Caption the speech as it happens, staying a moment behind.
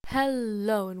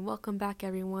Hello and welcome back,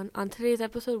 everyone. On today's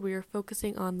episode, we are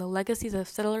focusing on the legacies of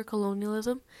settler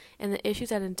colonialism and the issues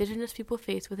that indigenous people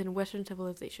face within Western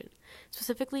civilization,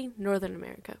 specifically Northern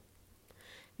America.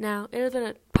 Now, it has been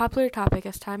a popular topic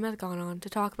as time has gone on to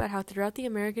talk about how throughout the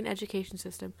American education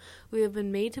system, we have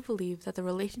been made to believe that the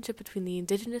relationship between the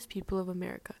indigenous people of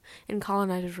America and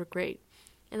colonizers were great,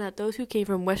 and that those who came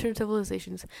from Western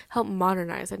civilizations helped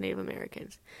modernize the Native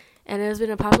Americans. And it has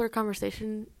been a popular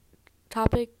conversation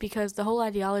topic because the whole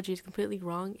ideology is completely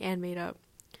wrong and made up.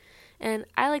 And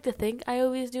I like to think I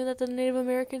always knew that the Native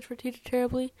Americans were treated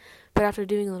terribly, but after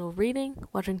doing a little reading,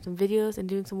 watching some videos, and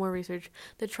doing some more research,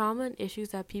 the trauma and issues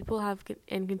that people have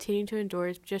and continue to endure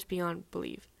is just beyond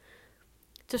belief.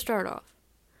 To start off,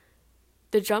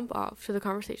 the jump off to the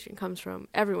conversation comes from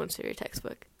everyone's favorite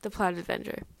textbook, The Plaid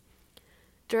Avenger.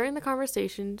 During the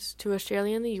conversations to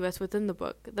Australia and the US within the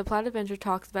book, The Plaid Avenger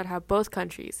talks about how both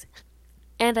countries,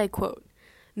 and I quote,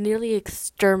 nearly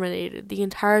exterminated the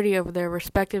entirety of their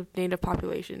respective native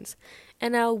populations.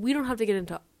 And now we don't have to get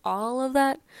into all of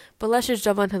that, but let's just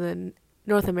jump onto the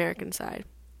North American side.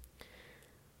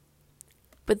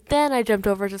 But then I jumped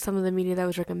over to some of the media that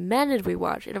was recommended we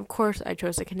watch, and of course I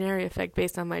chose The Canary Effect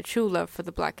based on my true love for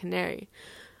the black canary.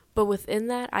 But within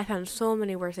that, I found so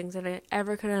many worse things than I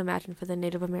ever could have imagined for the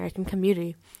Native American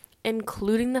community,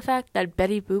 including the fact that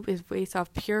Betty Boop is based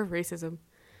off pure racism.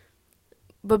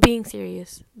 But being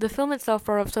serious, the film itself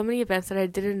brought up so many events that I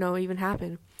didn't know even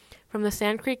happened. From the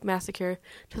Sand Creek Massacre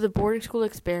to the boarding school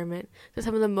experiment to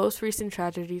some of the most recent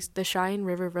tragedies, the Cheyenne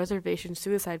River Reservation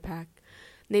suicide pact,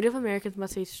 Native Americans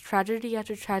must face tragedy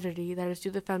after tragedy that is due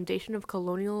to the foundation of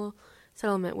colonial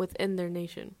settlement within their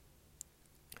nation.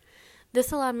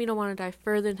 This allowed me to want to dive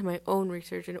further into my own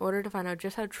research in order to find out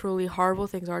just how truly horrible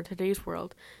things are in today's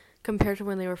world compared to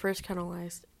when they were first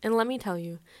colonized. And let me tell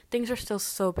you, things are still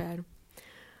so bad.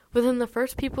 Within the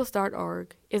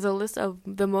firstpeoples.org is a list of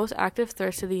the most active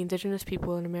threats to the indigenous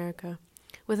people in America.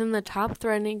 Within the top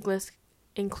threatening lists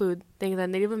include things that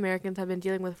Native Americans have been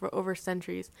dealing with for over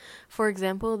centuries. For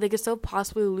example, they could still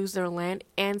possibly lose their land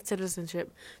and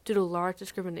citizenship due to large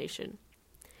discrimination.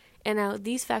 And now,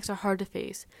 these facts are hard to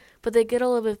face, but they get a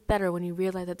little bit better when you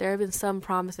realize that there have been some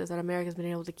promises that America has been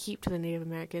able to keep to the Native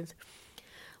Americans,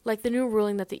 like the new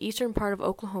ruling that the eastern part of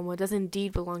Oklahoma does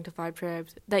indeed belong to 5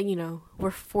 tribes that,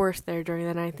 were forced there during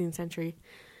the 19th century.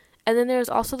 And then there's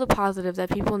also the positive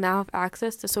that people now have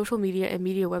access to social media and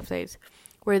media websites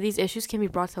where these issues can be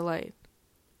brought to light.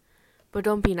 But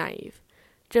don't be naive.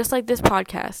 Just like this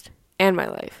podcast and my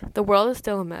life, the world is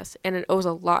still a mess, and it owes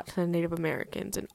a lot to the Native Americans and